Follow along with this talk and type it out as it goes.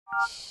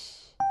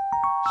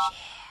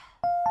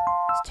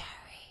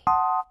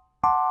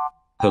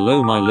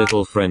Hello my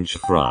little French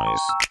fries.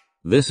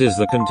 This is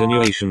the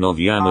continuation of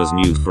Yama's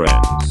new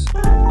friends.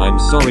 I'm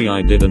sorry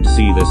I didn't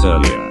see this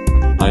earlier.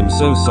 I'm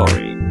so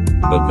sorry.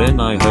 But then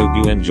I hope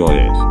you enjoy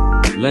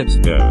it. Let's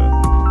go.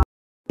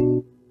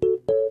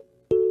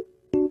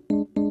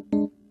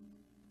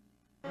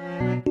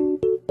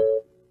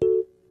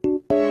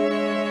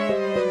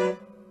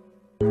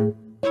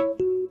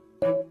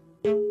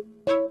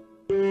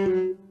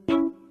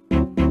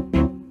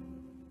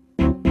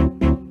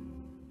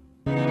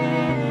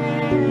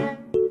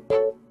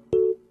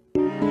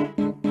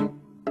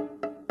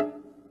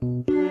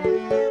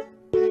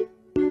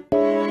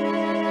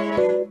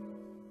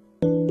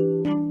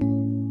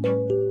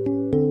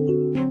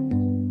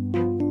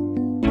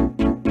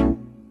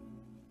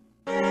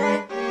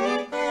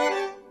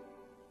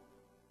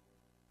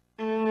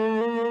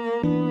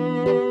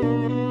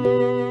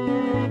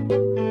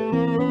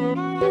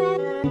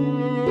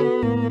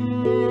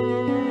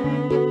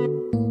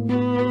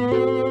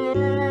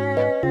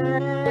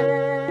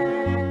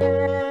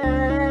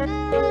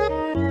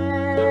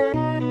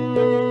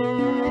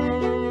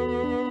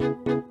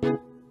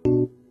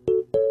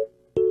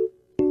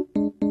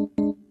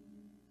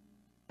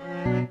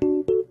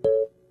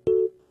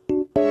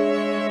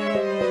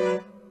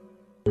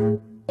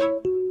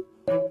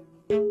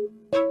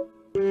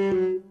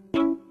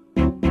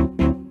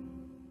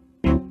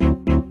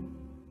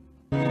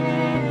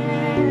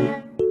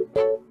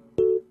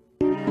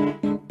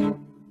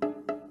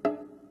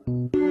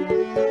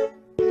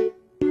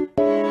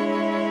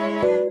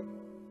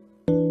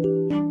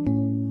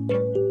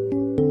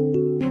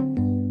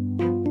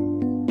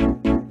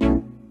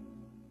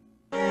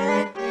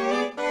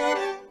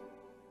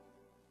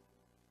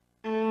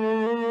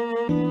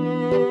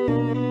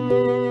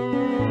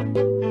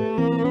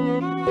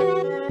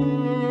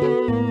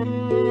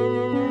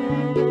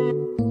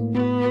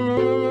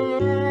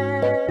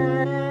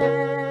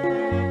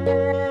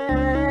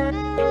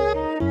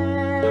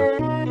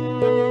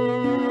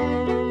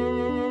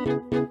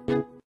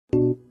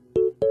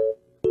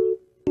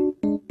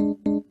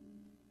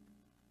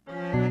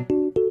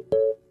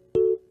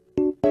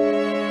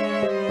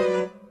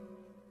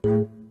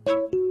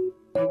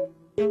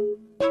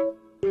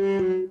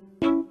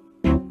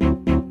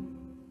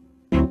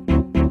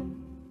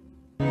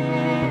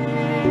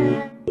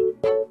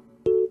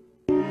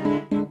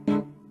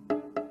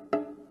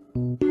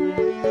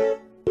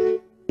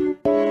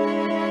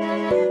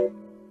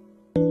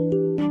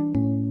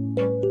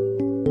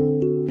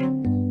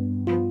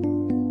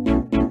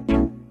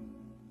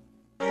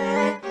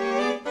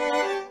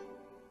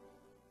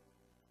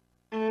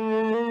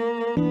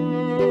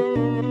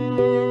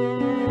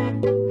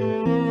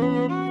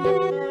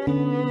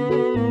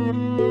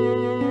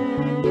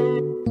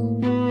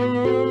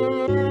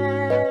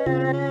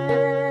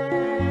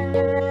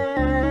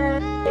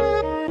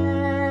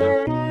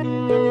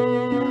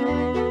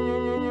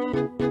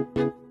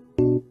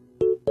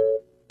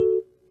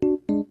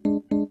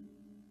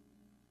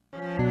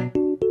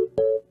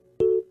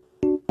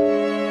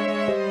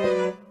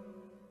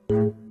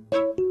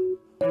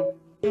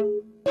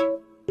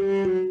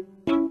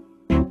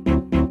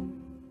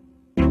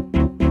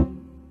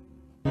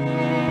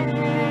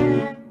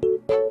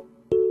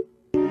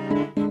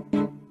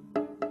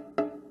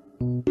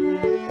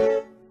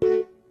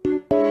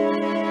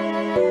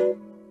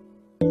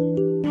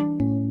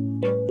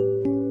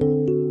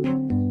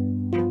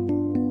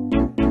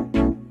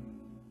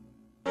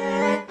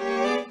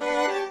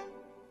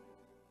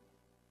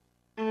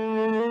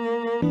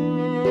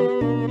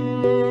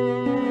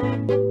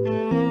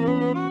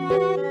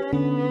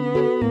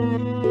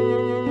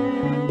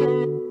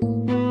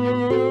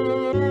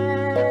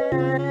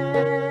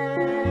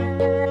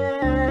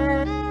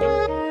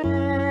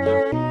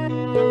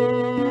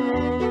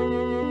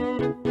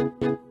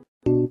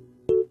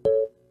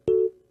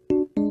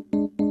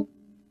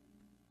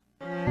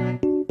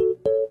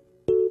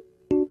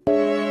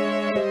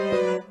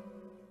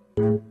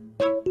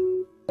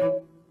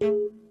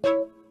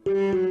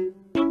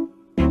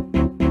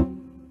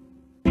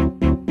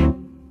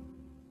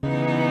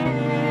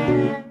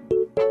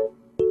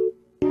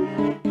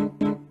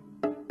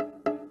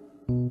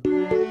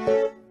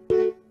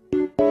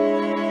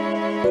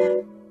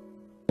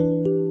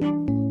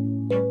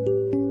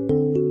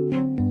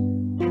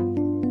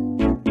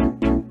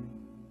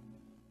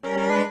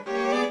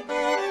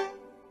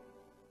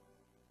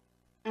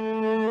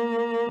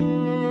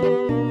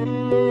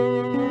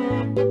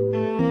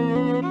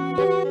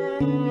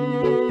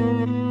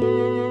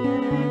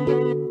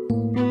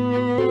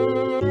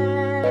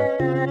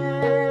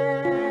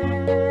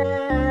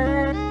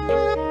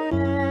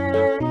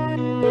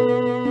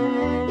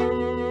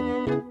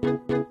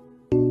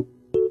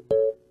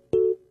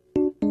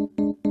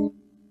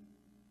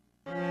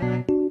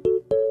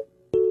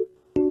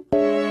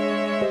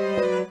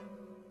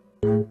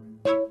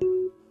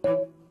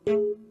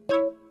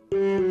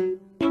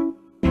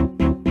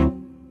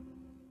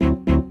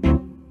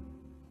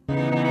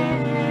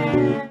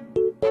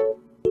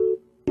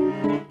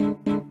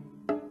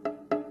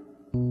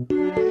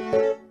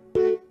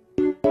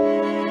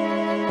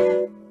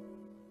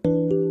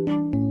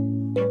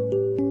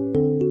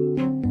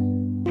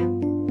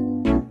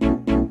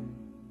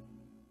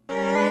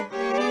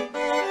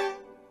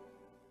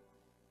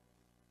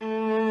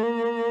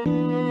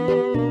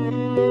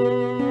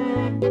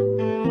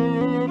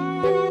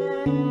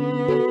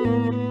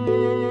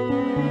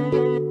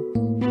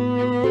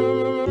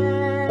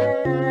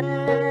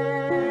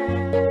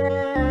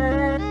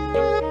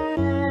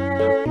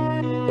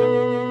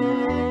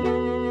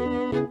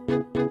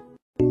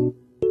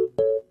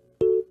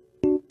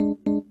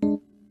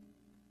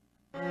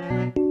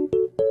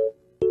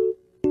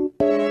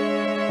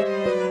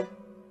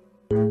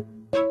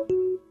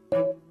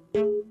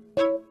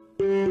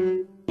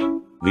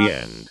 The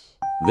end.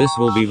 This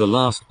will be the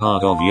last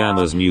part of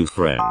Yama's new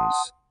friends.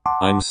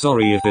 I'm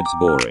sorry if it's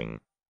boring.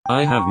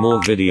 I have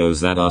more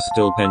videos that are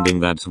still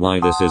pending, that's why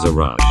this is a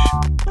rush.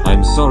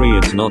 I'm sorry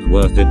it's not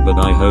worth it, but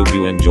I hope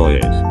you enjoy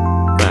it.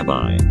 Bye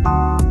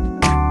bye.